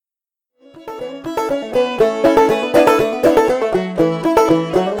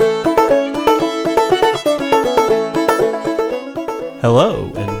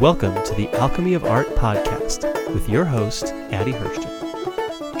Hello, and welcome to the Alchemy of Art podcast with your host, Addie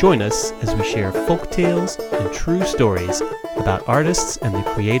Hurston. Join us as we share folk tales and true stories about artists and the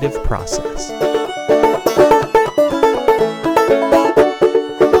creative process.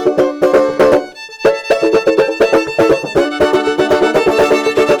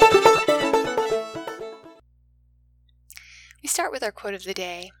 We start with our quote of the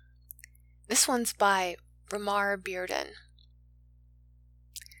day. This one's by Ramar Bearden.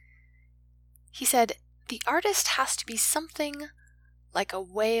 He said, "The artist has to be something like a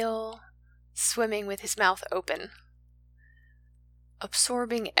whale swimming with his mouth open,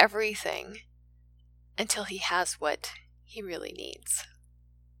 absorbing everything until he has what he really needs."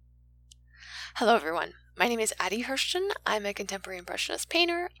 Hello everyone, my name is Addie Hurston. I'm a contemporary impressionist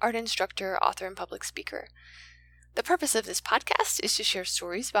painter, art instructor, author, and public speaker. The purpose of this podcast is to share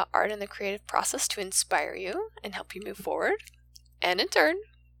stories about art and the creative process to inspire you and help you move forward, and in turn,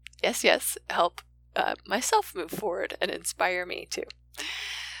 yes, help myself move forward and inspire me too.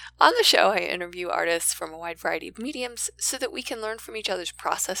 On the show, I interview artists from a wide variety of mediums so that we can learn from each other's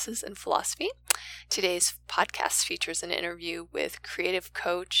processes and philosophy. Today's podcast features an interview with creative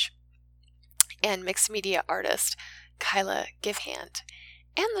coach and mixed media artist Kiala Givehand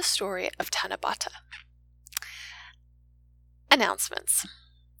and the story of Tanabata. Announcements.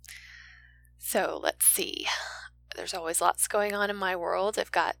 So let's see. There's always lots going on in my world.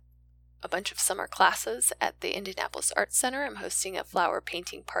 I've got a bunch of summer classes at the Indianapolis Arts Center. I'm hosting a flower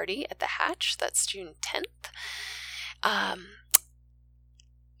painting party at the Hatch. That's June 10th.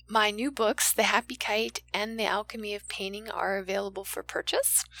 My new books, The Happy Kite and The Alchemy of Painting, are available for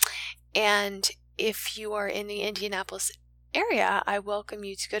purchase. And if you are in the Indianapolis area, I welcome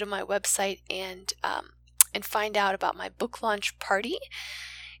you to go to my website and find out about my book launch party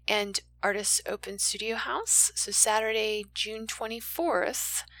and Artists Open Studio House. So Saturday, June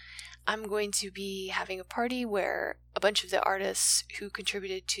 24th, I'm going to be having a party where a bunch of the artists who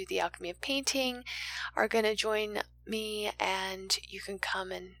contributed to The Alchemy of Painting are going to join me, and you can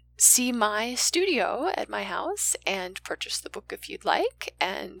come and see my studio at my house and purchase the book if you'd like,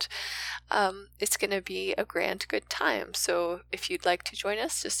 and it's going to be a grand good time. So if you'd like to join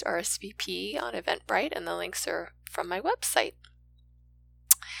us, just RSVP on Eventbrite, and the links are from my website.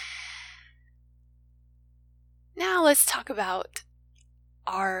 Now let's talk about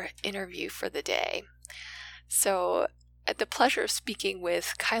our interview for the day. So I had the pleasure of speaking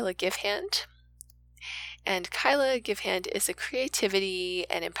with Kiala Givehand. And Kiala Givehand is a creativity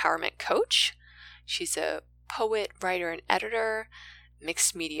and empowerment coach. She's a poet, writer, and editor,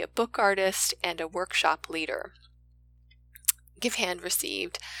 mixed media book artist, and a workshop leader. Givehand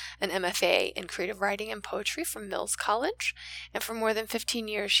received an MFA in creative writing and poetry from Mills College, and for more than 15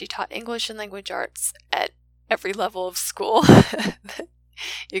 years she taught English and language arts at every level of school that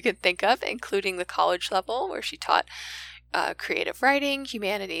you could think of, including the college level where she taught creative writing,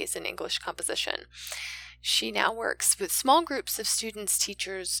 humanities, and English composition. She now works with small groups of students,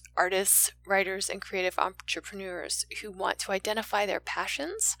 teachers, artists, writers, and creative entrepreneurs who want to identify their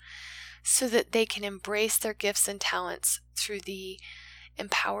passions so that they can embrace their gifts and talents through the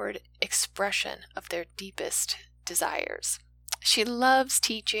empowered expression of their deepest desires. She loves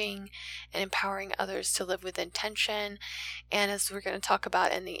teaching and empowering others to live with intention, and as we're going to talk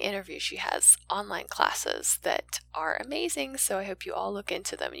about in the interview, she has online classes that are amazing, so I hope you all look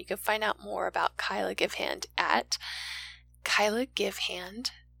into them. You can find out more about Kiala Givehand at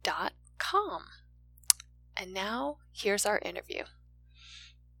kialagivehand.com. And now, here's our interview.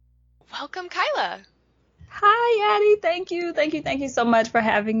 Welcome, Kiala. Hi, Addie. Thank you so much for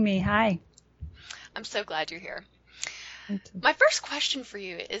having me. Hi. I'm so glad you're here. My first question for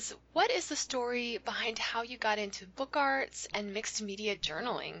you is, what is the story behind how you got into book arts and mixed media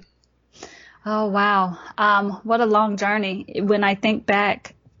journaling? Oh, wow. What a long journey. When I think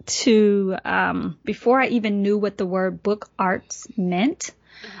back to before I even knew what the word book arts meant,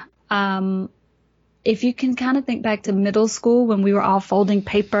 if you can kind of think back to middle school when we were all folding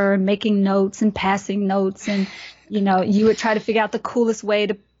paper and making notes and passing notes, and, you would try to figure out the coolest way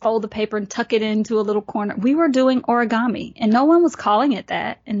to fold the paper and tuck it into a little corner. We were doing origami, and no one was calling it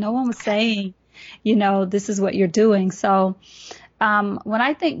that, and no one was saying, this is what you're doing. So when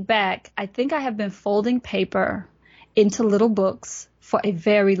I think back, I think I have been folding paper into little books for a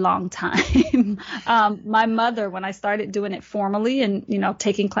very long time. My mother, when I started doing it formally and,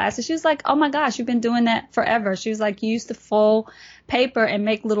 taking classes, she was like, "Oh my gosh, you've been doing that forever." She was like, "You used to fold paper and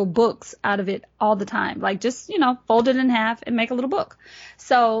make little books out of it all the time. Like just, fold it in half and make a little book."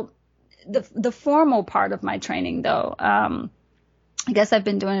 So the formal part of my training, though, I guess I've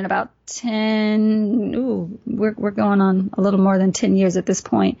been doing it about 10, we're going on a little more than 10 years at this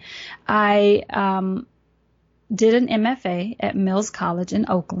point. I did an MFA at Mills College in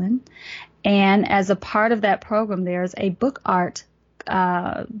Oakland. And as a part of that program, there's a book art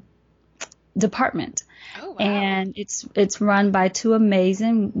department. Oh, wow. And it's run by two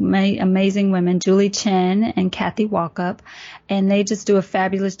amazing women, Julie Chen and Kathy Walkup, and they just do a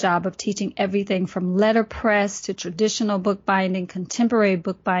fabulous job of teaching everything from letterpress to traditional bookbinding, contemporary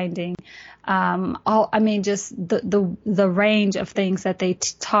bookbinding, just the range of things that they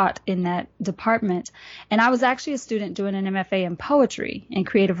taught in that department. And I was actually a student doing an MFA in poetry and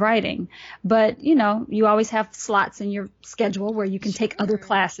creative writing, but you always have slots in your schedule where you can take other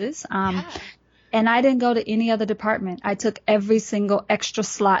classes. And I didn't go to any other department. I took every single extra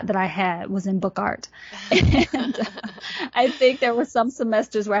slot that I had was in book art. And I think there were some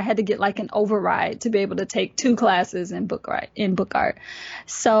semesters where I had to get like an override to be able to take 2 classes in book art.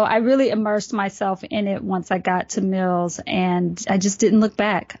 So I really immersed myself in it once I got to Mills, and I just didn't look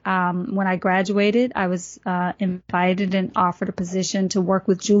back. When I graduated, I was invited and offered a position to work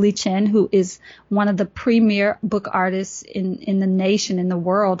with Julie Chen, who is one of the premier book artists in the nation, in the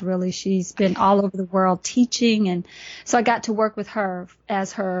world, really. She's been all over the world teaching. And so I got to work with her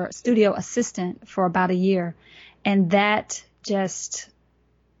as her studio assistant for about a year. And that just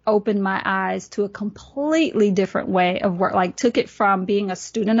opened my eyes to a completely different way of work. Like, took it from being a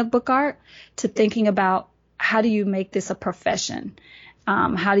student of book art to thinking about, how do you make this a profession?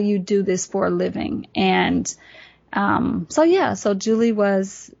 How do you do this for a living? And so Julie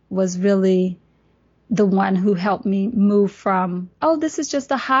was really the one who helped me move from, this is just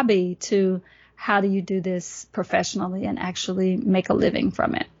a hobby, to how do you do this professionally and actually make a living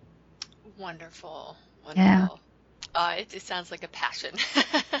from it? Wonderful. Yeah. It sounds like a passion.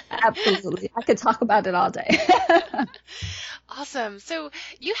 Absolutely. I could talk about it all day. Awesome. So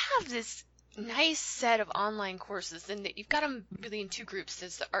you have this nice set of online courses, and you've got them really in 2 groups.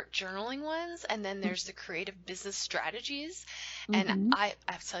 There's the art journaling ones, and then there's the creative business strategies. And I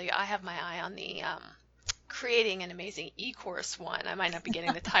have to tell you, I have my eye on the creating an amazing e-course one. I might not be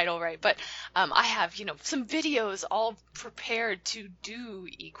getting the title right, but I have, some videos all prepared to do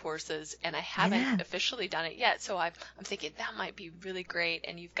e-courses, and I haven't officially done it yet. So I'm thinking that might be really great.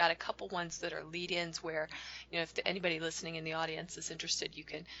 And you've got a couple ones that are lead-ins where, if anybody listening in the audience is interested, you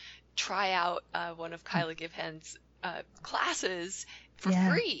can try out one of Kiala Givehand's classes for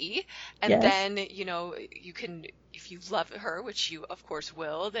free, and then you can, if you love her, which you of course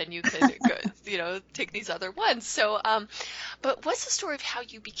will, then you can go, take these other ones. So but what's the story of how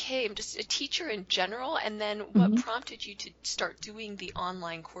you became just a teacher in general, and then what prompted you to start doing the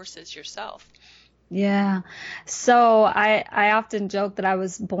online courses yourself? Yeah. So I often joke that I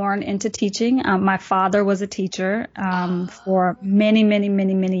was born into teaching. My father was a teacher for many, many,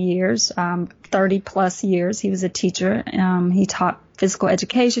 many, many years, 30 plus years. He was a teacher. He taught physical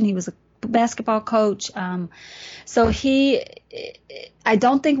education. He was a basketball coach. So I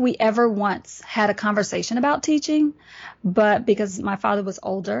don't think we ever once had a conversation about teaching, but because my father was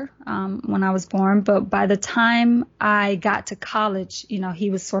older when I was born, but by the time I got to college, he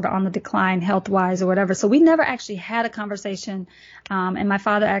was sort of on the decline health-wise or whatever. So we never actually had a conversation. And my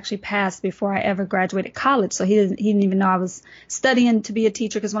father actually passed before I ever graduated college. So he didn't even know I was studying to be a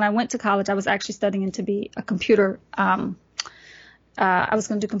teacher, because when I went to college, I was actually studying to be a computer. I was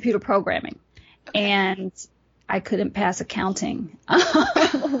going to do computer programming, and I couldn't pass accounting,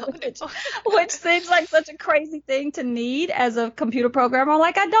 which seems like such a crazy thing to need as a computer programmer. I'm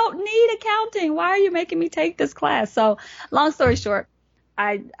like, I don't need accounting. Why are you making me take this class? So long story short,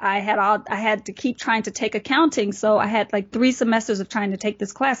 I had to keep trying to take accounting. So I had like 3 semesters of trying to take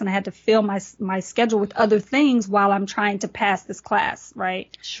this class, and I had to fill my schedule with other things while I'm trying to pass this class.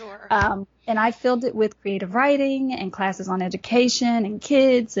 Right. Sure. And I filled it with creative writing and classes on education and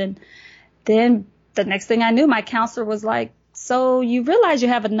kids. And then the next thing I knew, my counselor was like, so you realize you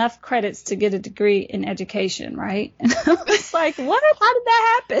have enough credits to get a degree in education, right? And I was like, what? How did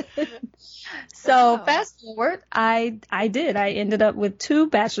that happen? So fast forward, I did. I ended up with 2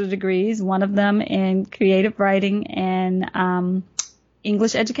 bachelor degrees, one of them in creative writing and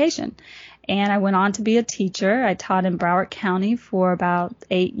English education. And I went on to be a teacher. I taught in Broward County for about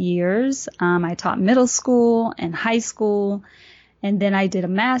 8 years. I taught middle school and high school. And then I did a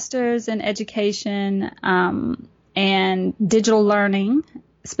master's in education and digital learning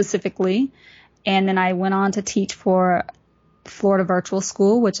specifically. And then I went on to teach for Florida Virtual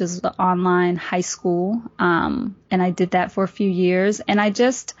School, which is the online high school. And I did that for a few years. And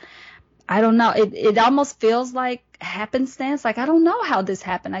I don't know. It almost feels like happenstance. Like, I don't know how this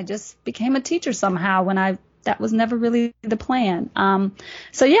happened. I just became a teacher somehow that was never really the plan.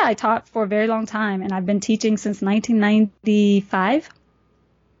 So yeah, I taught for a very long time, and I've been teaching since 1995,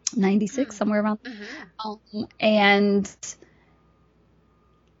 96, somewhere around. And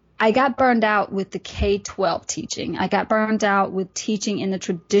I got burned out with the K-12 teaching. I got burned out with teaching in the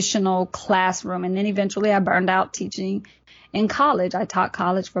traditional classroom. And then eventually I burned out teaching in college. I taught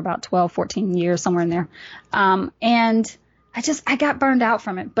college for about 12, 14 years, somewhere in there. And I got burned out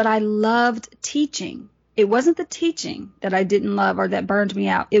from it, but I loved teaching. It wasn't the teaching that I didn't love or that burned me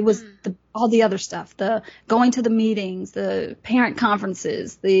out. It was all the other stuff, the going to the meetings, the parent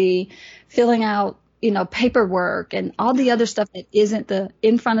conferences, the filling out, paperwork and all the other stuff that isn't the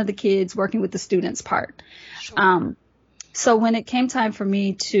in front of the kids working with the students part. Sure. So when it came time for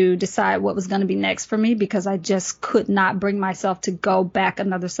me to decide what was going to be next for me, because I just could not bring myself to go back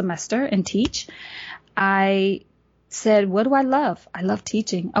another semester and teach, I said, what do I love? I love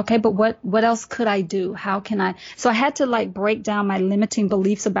teaching. Okay, but what else could I do? How can I? So I had to break down my limiting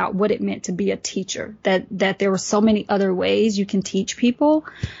beliefs about what it meant to be a teacher, that there were so many other ways you can teach people.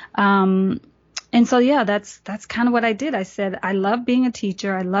 And so, yeah, that's kind of what I did. I said, I love being a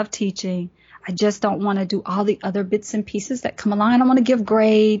teacher. I love teaching. I just don't want to do all the other bits and pieces that come along. I don't want to give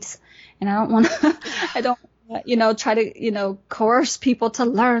grades, and I don't want to, try to, coerce people to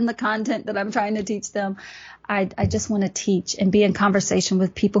learn the content that I'm trying to teach them. I just want to teach and be in conversation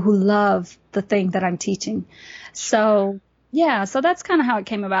with people who love the thing that I'm teaching. So, yeah, so that's kind of how it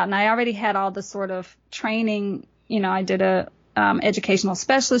came about. And I already had all the sort of training. I did a educational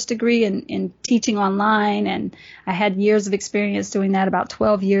specialist degree in teaching online, and I had years of experience doing that, about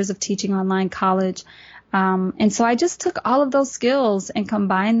 12 years of teaching online college. And so I just took all of those skills and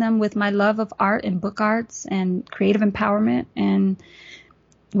combined them with my love of art and book arts and creative empowerment, and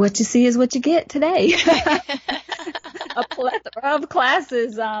what you see is what you get today. A plethora of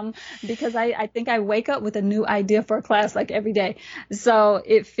classes, because I think I wake up with a new idea for a class every day. So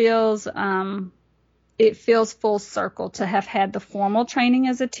it feels full circle to have had the formal training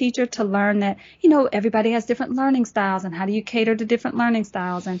as a teacher, to learn that, everybody has different learning styles, and how do you cater to different learning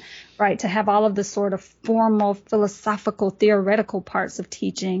styles, and to have all of the sort of formal, philosophical, theoretical parts of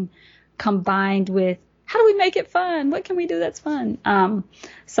teaching combined with how do we make it fun? What can we do that's fun?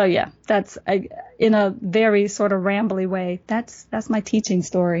 So yeah, that's in a very sort of rambly way. That's my teaching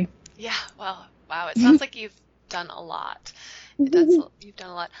story. Yeah. Well, wow. It sounds like you've done a lot. You've done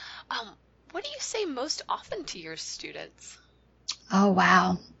a lot. What do you say most often to your students? Oh,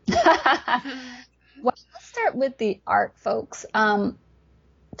 wow. Well, let's start with the art folks. To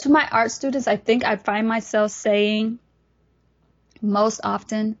my art students, I think I find myself saying most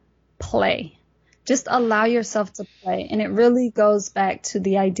often, play. Just allow yourself to play. And it really goes back to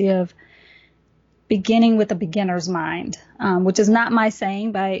the idea of beginning with a beginner's mind, which is not my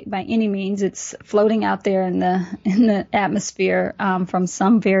saying by any means. It's floating out there in the atmosphere from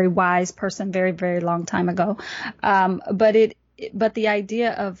some very wise person very, very long time ago. But the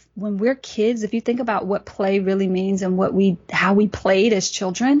idea of when we're kids, if you think about what play really means and how we played as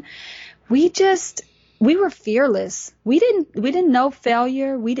children, we were fearless. We didn't know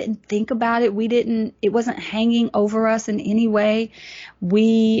failure. We didn't think about it. It wasn't hanging over us in any way.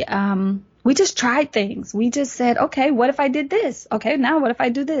 We just tried things. We just said, okay, what if I did this? Okay, now what if I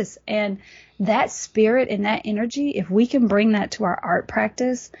do this? And that spirit and that energy, if we can bring that to our art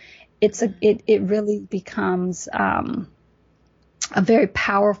practice, it really becomes a very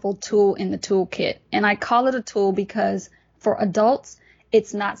powerful tool in the toolkit. And I call it a tool because for adults,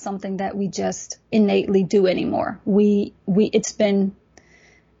 it's not something that we just innately do anymore. It's been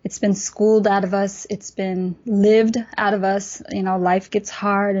schooled out of us. It's been lived out of us. Life gets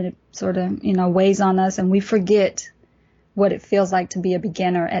hard and it sort of, weighs on us, and we forget what it feels like to be a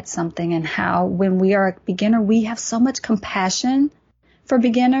beginner at something, and how when we are a beginner, we have so much compassion for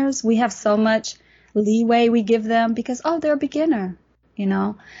beginners. We have so much leeway we give them because, they're a beginner,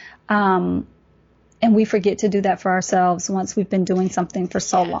 and we forget to do that for ourselves once we've been doing something for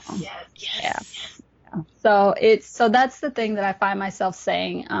so long. Yes. Yeah. So that's the thing that I find myself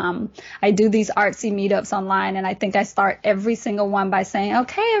saying. I do these artsy meetups online, and I think I start every single one by saying,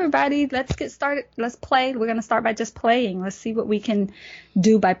 okay, everybody, let's get started. Let's play. We're going to start by just playing. Let's see what we can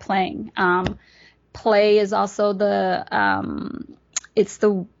do by playing. Play is also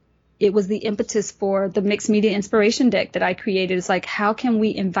it was the impetus for the mixed media inspiration deck that I created. It's like, how can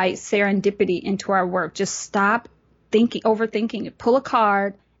we invite serendipity into our work? Just stop overthinking it. Pull a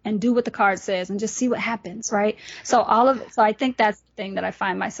card and do what the card says and just see what happens, right? So I think that's the thing that I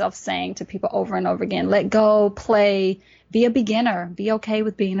find myself saying to people over and over again. Let go, play, be a beginner, be okay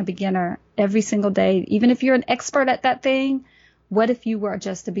with being a beginner every single day. Even if you're an expert at that thing, what if you were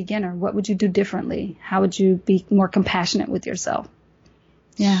just a beginner? What would you do differently? How would you be more compassionate with yourself?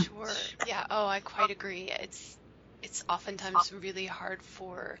 Yeah. Sure. Yeah. Oh, I quite agree. It's oftentimes really hard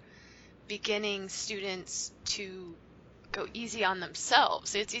for beginning students to go easy on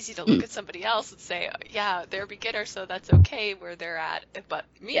themselves. It's easy to look at somebody else and say, yeah, they're a beginner, so that's okay where they're at. But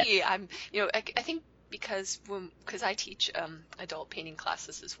me, yes. I think because I teach adult painting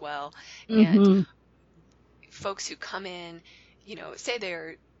classes as well, and folks who come in, say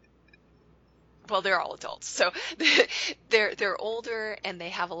they're all adults, so they're older and they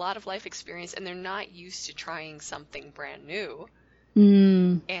have a lot of life experience and they're not used to trying something brand new.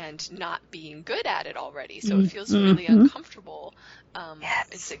 And not being good at it already, so it feels really uncomfortable.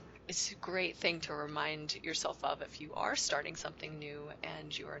 Yes. It's a great thing to remind yourself of if you are starting something new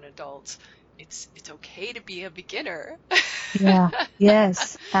and you're an adult. It's okay to be a beginner. Yeah.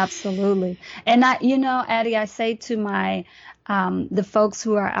 Yes, absolutely. And Addie, I say to my the folks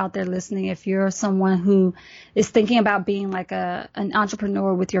who are out there listening, if you're someone who is thinking about being like an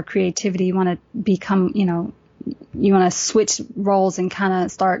entrepreneur with your creativity, you want to become, you want to switch roles and kind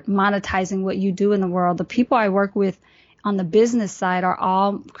of start monetizing what you do in the world. The people I work with on the business side are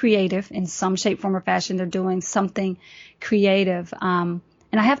all creative in some shape, form, or fashion. They're doing something creative.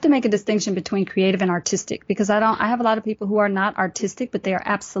 And I have to make a distinction between creative and artistic, because I have a lot of people who are not artistic, but they are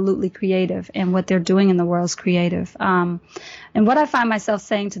absolutely creative, and what they're doing in the world is creative. And what I find myself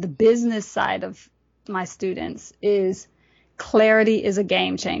saying to the business side of my students is clarity is a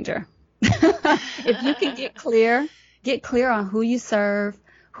game changer. If you can get clear on who you serve,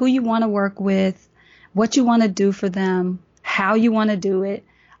 who you want to work with, what you want to do for them, how you want to do it,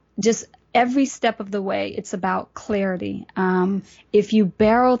 just every step of the way, it's about clarity. If you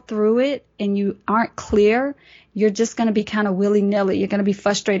barrel through it and you aren't clear, you're just going to be kind of willy-nilly. You're going to be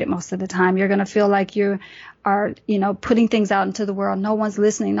frustrated most of the time. You're going to feel like you are, putting things out into the world. No one's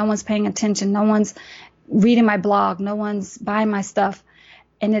listening. No one's paying attention. No one's reading my blog. No one's buying my stuff.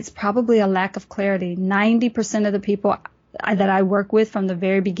 And it's probably a lack of clarity. 90% of the people that I work with from the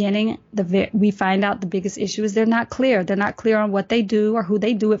very beginning, we find out the biggest issue is they're not clear. They're not clear on what they do or who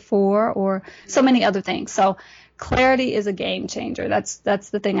they do it for or so many other things. So clarity is a game changer. That's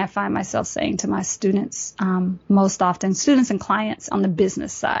the thing I find myself saying to my students most often, students and clients on the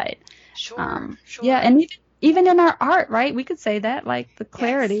business side. Sure. Yeah, and even in our art, right? We could say that, like the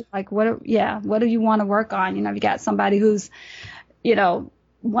clarity, yes. Like what do you want to work on? You got somebody who's,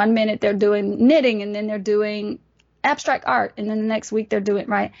 1 minute they're doing knitting and then they're doing abstract art, and then the next week they're doing,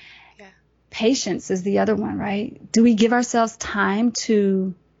 right? Yeah. Patience is the other one, right? Do we give ourselves time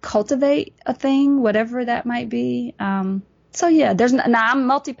to cultivate a thing, whatever that might be? So yeah, now I'm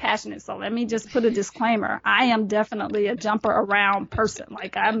multi-passionate, so let me just put a disclaimer. I am definitely a jumper around person.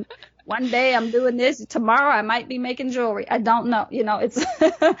 Like one day I'm doing this, tomorrow I might be making jewelry. I don't know.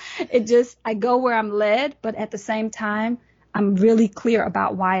 It's, I go where I'm led, but at the same time, I'm really clear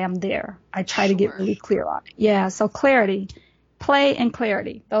about why I'm there. I try to get really clear on it. Yeah. So clarity, play and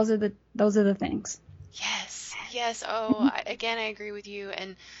clarity. Those are the things. Yes. Oh, again, I agree with you.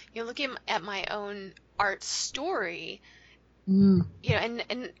 And, looking at my own art story, and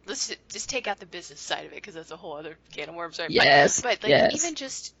let's just take out the business side of it, because that's a whole other can of worms, right? Yes. But yes. Even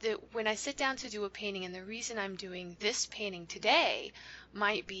just when I sit down to do a painting, and the reason I'm doing this painting today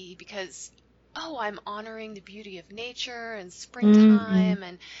might be because, I'm honoring the beauty of nature and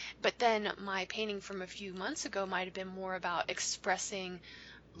springtime, but then my painting from a few months ago might have been more about expressing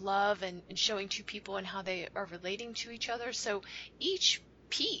love and showing two people and how they are relating to each other. So each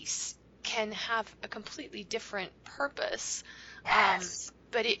piece can have a completely different purpose. Yes.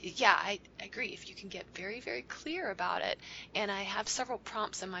 But I agree. If you can get very, very clear about it, and I have several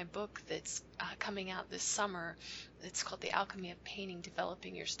prompts in my book that's coming out this summer. It's called The Alchemy of Painting,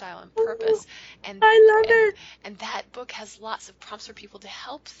 Developing Your Style and Purpose. And I love it. And that book has lots of prompts for people to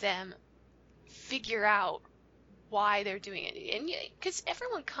help them figure out why they're doing it. And because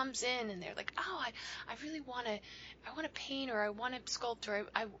everyone comes in and they're like, I really want to paint, or I want to sculpt, or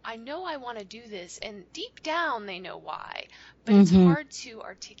I know I want to do this, and deep down they know why, but it's hard to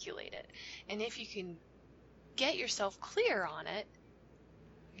articulate it. And if you can get yourself clear on it,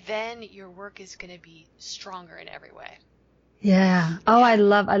 then your work is going to be stronger in every way. Yeah. Oh, I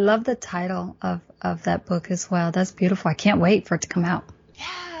love the title of that book as well. That's beautiful. I can't wait for it to come out.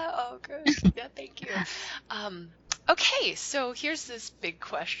 Yeah. Oh, good. Yeah. Thank you. Okay. So here's this big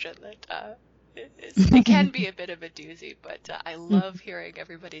question that it can be a bit of a doozy, but I love hearing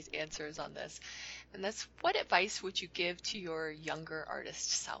everybody's answers on this. And that's, what advice would you give to your younger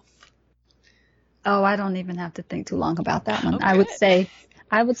artist self? Oh, I don't even have to think too long about that one. Oh, I would good.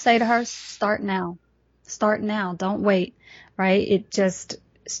 say to her, start now. Start now. Don't wait, right? It just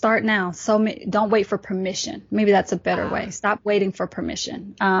start now. Don't wait for permission. Maybe that's a better way. Stop waiting for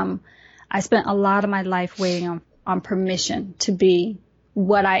permission. I spent a lot of my life waiting on permission to be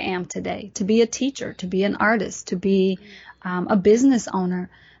what I am today, to be a teacher, to be an artist, to be a business owner,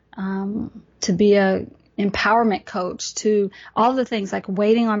 to be a empowerment coach, to all the things, like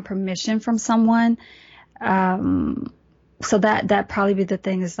waiting on permission from someone. So that probably be the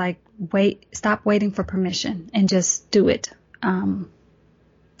thing, is like, stop waiting for permission and just do it.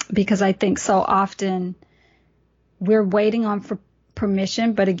 Because I think so often we're waiting on for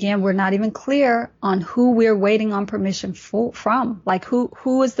permission, but again, we're not even clear on who we're waiting on permission from. Like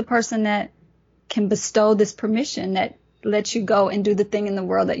who is the person that can bestow this permission that lets you go and do the thing in the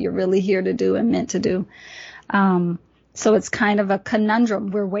world that you're really here to do and meant to do. So it's kind of a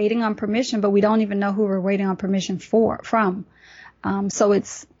conundrum. We're waiting on permission, but we don't even know who we're waiting on permission from. So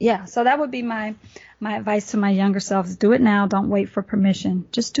that would be my advice to my younger selves. Do it now. Don't wait for permission.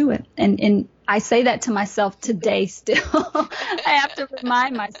 Just do it. And I say that to myself today still. I have to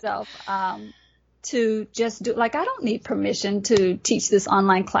remind myself, to just do, like, I don't need permission to teach this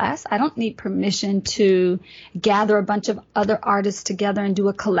online class. I don't need permission to gather a bunch of other artists together and do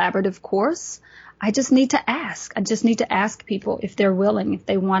a collaborative course. I just need to ask. I just need to ask people if they're willing, if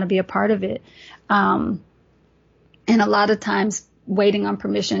they want to be a part of it. And a lot of times waiting on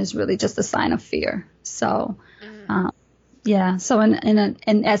permission is really just a sign of fear. So, so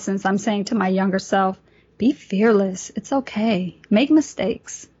in essence, I'm saying to my younger self, be fearless. It's okay. Make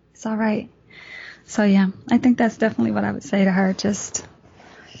mistakes. It's all right. So, yeah, I think that's definitely what I would say to her. Just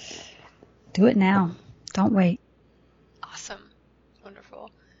do it now. Don't wait. Awesome.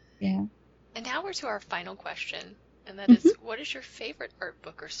 Wonderful. Yeah. And now we're to our final question, and that is, what is your favorite art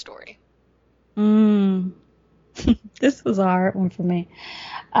book or story? This was a hard one for me.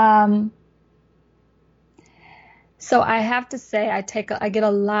 So I have to say I get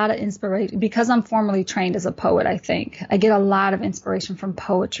a lot of inspiration because I'm formally trained as a poet. I think I get a lot of inspiration from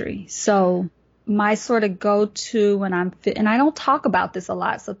poetry. So my sort of go-to when I'm fit, and I don't talk about this a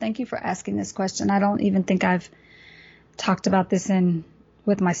lot. So thank you for asking this question. I don't even think I've talked about this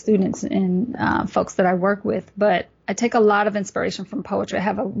with my students and folks that I work with, but I take a lot of inspiration from poetry. I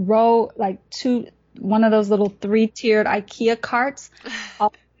have a row, one of those little 3-tiered IKEA carts.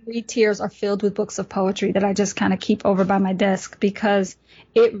 All 3 tiers are filled with books of poetry that I just kind of keep over by my desk, because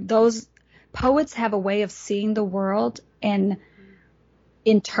those poets have a way of seeing the world and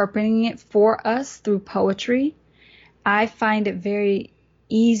interpreting it for us through poetry. I find it very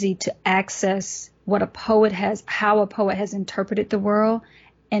easy to access how a poet has interpreted the world,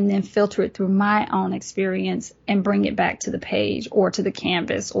 and then filter it through my own experience and bring it back to the page or to the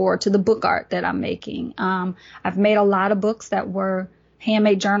canvas or to the book art that I'm making. I've made a lot of books that were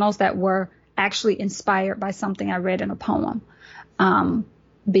handmade journals that were actually inspired by something I read in a poem,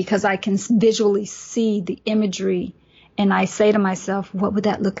 because I can visually see the imagery. And I say to myself, what would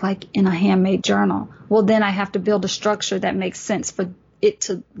that look like in a handmade journal? Well, then I have to build a structure that makes sense for it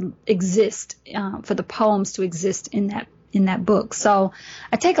to exist, for the poems to exist in that book. So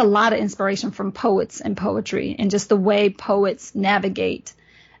I take a lot of inspiration from poets and poetry and just the way poets navigate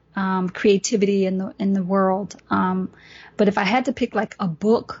creativity in the world. But if I had to pick like a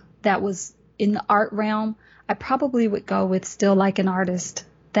book that was in the art realm, I probably would go with Still Like an Artist.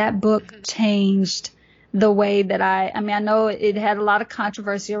 That book changed the way that I know it had a lot of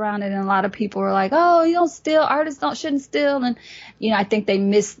controversy around it, and a lot of people were like, oh, you don't steal, artists shouldn't steal. And, I think they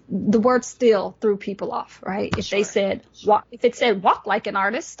missed the word "steal" threw people off, right? If they said, if it said walk like an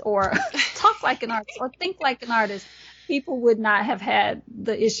artist or talk like an artist or think like an artist, people would not have had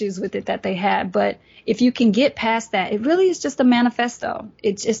the issues with it that they had. But if you can get past that, it really is just a manifesto.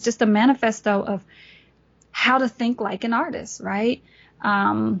 It's just a manifesto of how to think like an artist, right?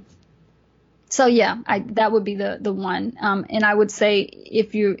 So yeah, that would be the one. And I would say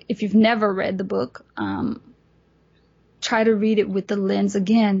if you've never read the book, try to read it with the lens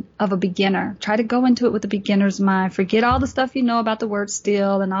again of a beginner. Try to go into it with a beginner's mind. Forget all the stuff you know about the word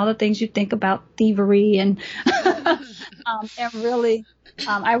steal and all the things you think about thievery and really.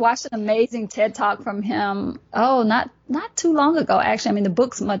 I watched an amazing TED Talk from him. Oh, not too long ago, actually. The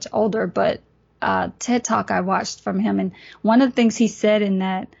book's much older, but TED Talk I watched from him, and one of the things he said in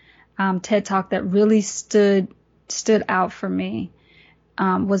that TED Talk that really stood out for me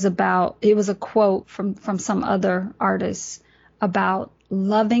was a quote from some other artist about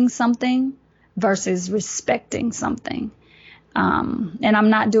loving something versus respecting something. And I'm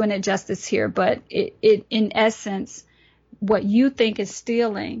not doing it justice here, but it in essence, what you think is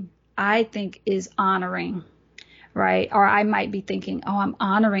stealing, I think is honoring, right? Or I might be thinking, oh, I'm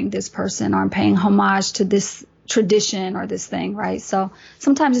honoring this person, or I'm paying homage to this tradition or this thing, right? So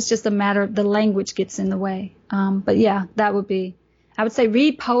sometimes it's just a matter of the language gets in the way. But yeah, that would be, I would say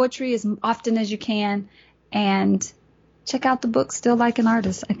read poetry as often as you can and check out the book Still Like an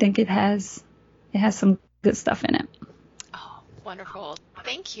Artist. I think it has some good stuff in it. Oh, wonderful.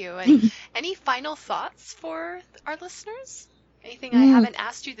 Thank you. And any final thoughts for our listeners? Anything I haven't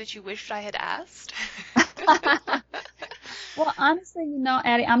asked you that you wished I had asked? Well, honestly,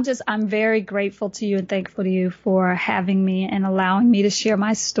 Addie, I'm very grateful to you and thankful to you for having me and allowing me to share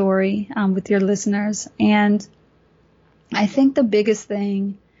my story with your listeners. And I think the biggest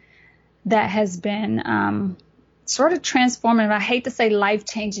thing that has been sort of transformative, I hate to say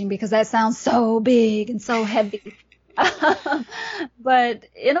life-changing because that sounds so big and so heavy. But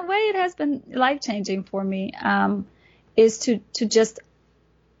in a way, it has been life-changing for me, is to just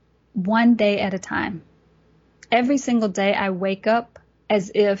one day at a time. Every single day I wake up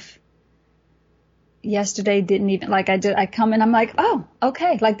as if yesterday didn't even, like I come and I'm like, oh,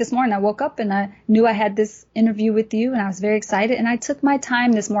 okay. Like this morning I woke up and I knew I had this interview with you and I was very excited and I took my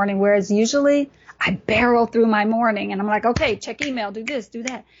time this morning, whereas usually I barrel through my morning and I'm like, okay, check email, do this, do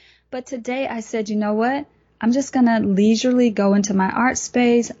that. But today I said, you know what? I'm just going to leisurely go into my art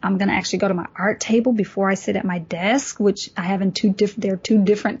space. I'm going to actually go to my art table before I sit at my desk, which I have in there are two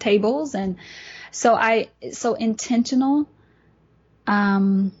different tables. And so intentional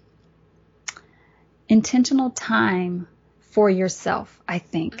time for yourself, I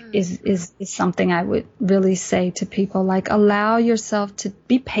think, is something I would really say to people. Like, allow yourself to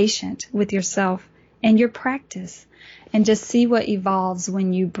be patient with yourself and your practice, and just see what evolves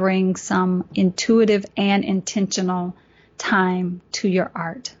when you bring some intuitive and intentional time to your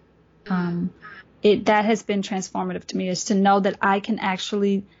art. That has been transformative to me, is to know that I can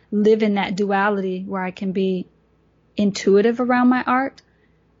actually live in that duality where I can be intuitive around my art,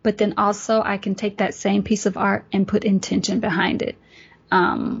 but then also I can take that same piece of art and put intention behind it.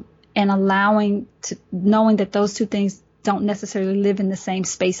 And knowing that those two things don't necessarily live in the same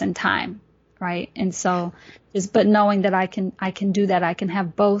space and time. Right. And so but knowing that I can do that. I can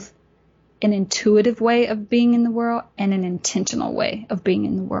have both an intuitive way of being in the world and an intentional way of being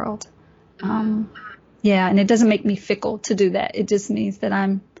in the world. Yeah. And it doesn't make me fickle to do that. It just means that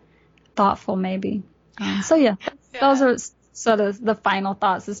I'm thoughtful, maybe. Those are sort of the final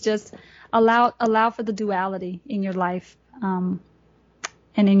thoughts. It's just allow for the duality in your life, and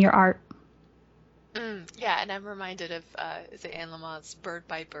in your art. Yeah, and I'm reminded of is it Anne Lamott's Bird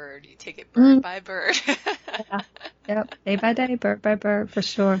by Bird? You take it bird by bird. Yeah. Yep, day by day, bird by bird, for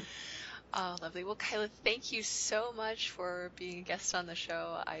sure. Oh, lovely. Well, Kiala, thank you so much for being a guest on the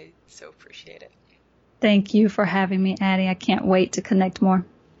show. I so appreciate it. Thank you for having me, Addie. I can't wait to connect more.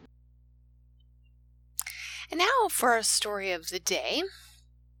 And now for our story of the day.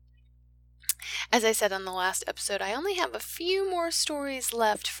 As I said on the last episode, I only have a few more stories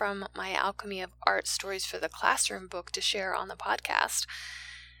left from my Alchemy of Art Stories for the Classroom book to share on the podcast.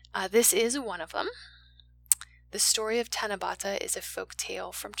 This is one of them. The story of Tanabata is a folk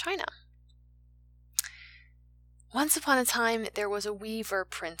tale from China. Once upon a time, there was a weaver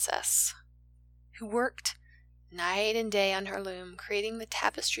princess who worked night and day on her loom, creating the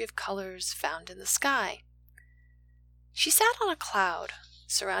tapestry of colors found in the sky. She sat on a cloud,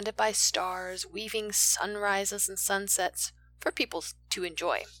 surrounded by stars, weaving sunrises and sunsets for people to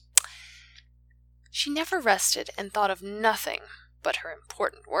enjoy. She never rested and thought of nothing but her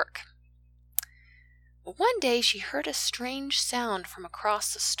important work. But one day she heard a strange sound from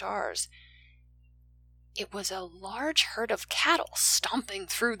across the stars. It was a large herd of cattle stomping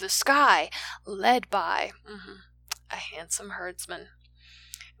through the sky, led by a handsome herdsman.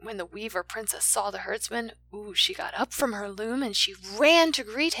 When the weaver princess saw the herdsman, she got up from her loom and she ran to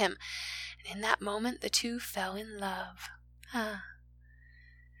greet him. And in that moment, the two fell in love.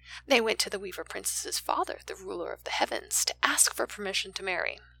 They went to the weaver princess's father, the ruler of the heavens, to ask for permission to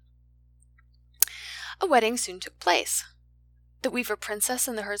marry. A wedding soon took place. The weaver princess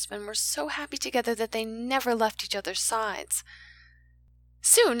and the herdsman were so happy together that they never left each other's sides.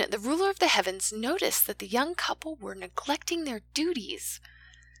 Soon, the ruler of the heavens noticed that the young couple were neglecting their duties.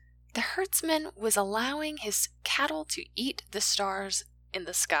 The herdsman was allowing his cattle to eat the stars in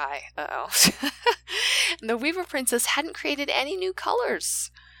the sky. And the weaver princess hadn't created any new colors.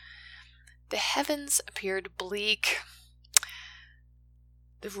 The heavens appeared bleak.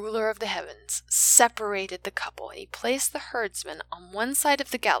 the ruler of the heavens, separated the couple, and he placed the herdsman on one side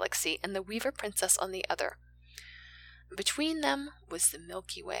of the galaxy and the Weaver Princess on the other. Between them was the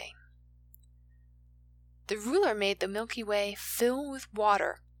Milky Way. The ruler made the Milky Way fill with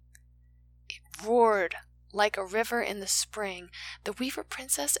water. It roared like a river in the spring. The Weaver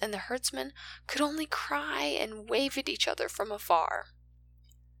Princess and the herdsman could only cry and wave at each other from afar.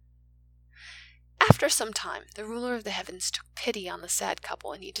 After some time, the ruler of the heavens took pity on the sad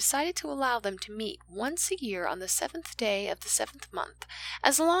couple, and he decided to allow them to meet once a year on the 7th day of the 7th month,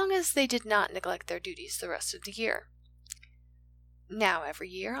 as long as they did not neglect their duties the rest of the year. Now, every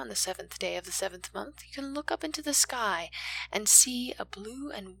year on the 7th day of the 7th month, you can look up into the sky and see a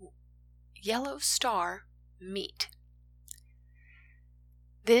blue and yellow star meet.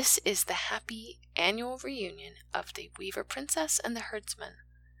 This is the happy annual reunion of the Weaver Princess and the herdsman.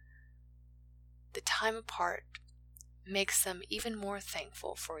 The time apart makes them even more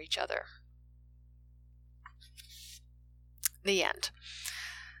thankful for each other. The end.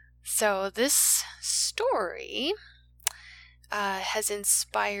 So this story has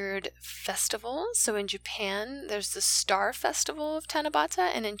inspired festivals. So in Japan, there's the Star Festival of Tanabata,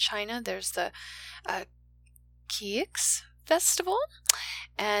 and in China, there's the Kiix Festival,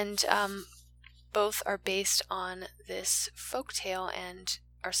 and both are based on this folktale and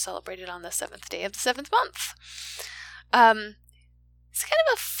are celebrated on the 7th day of the 7th month. It's kind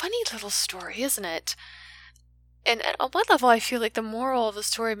of a funny little story, isn't it? And on one level, I feel like the moral of the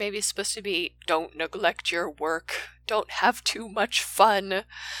story maybe is supposed to be, don't neglect your work, don't have too much fun.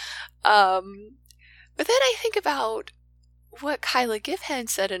 But then I think about what Kiala Givehand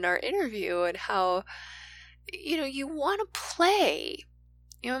said in our interview and how, you want to play.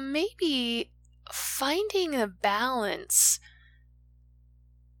 Maybe finding a balance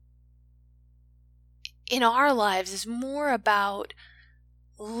in our lives is more about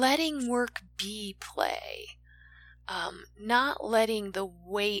letting work be play, not letting the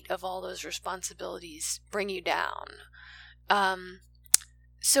weight of all those responsibilities bring you down.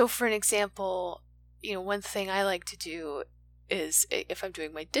 So for an example, one thing I like to do is if I'm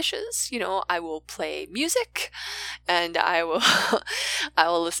doing my dishes, I will play music and I will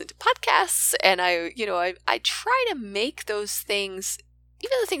listen to podcasts, and I try to make those things,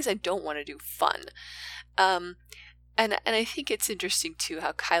 even the things I don't want to do, fun. And I think it's interesting too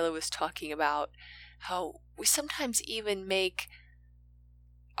how Kiala was talking about how we sometimes even make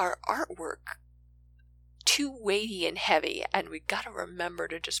our artwork too weighty and heavy, and we got to remember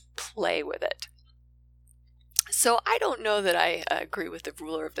to just play with it. So I don't know that I agree with the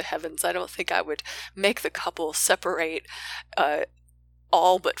ruler of the heavens. I don't think I would make the couple separate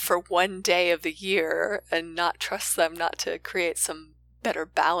all but for one day of the year and not trust them not to create some better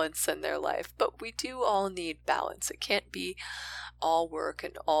balance in their life. But we do all need balance. It can't be all work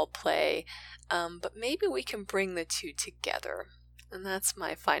and all play. But maybe we can bring the two together. And that's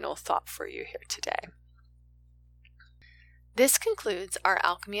my final thought for you here today. This concludes our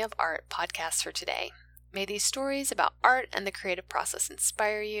Alchemy of Art podcast for today. May these stories about art and the creative process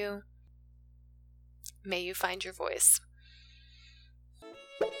inspire you. May you find your voice.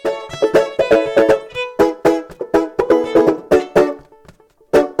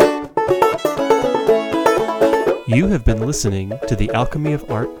 You have been listening to the Alchemy of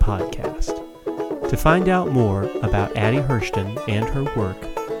Art podcast. To find out more about Addie Hurston and her work,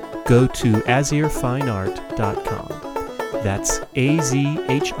 go to azirfineart.com. That's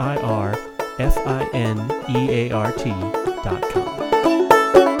azirfineart.com.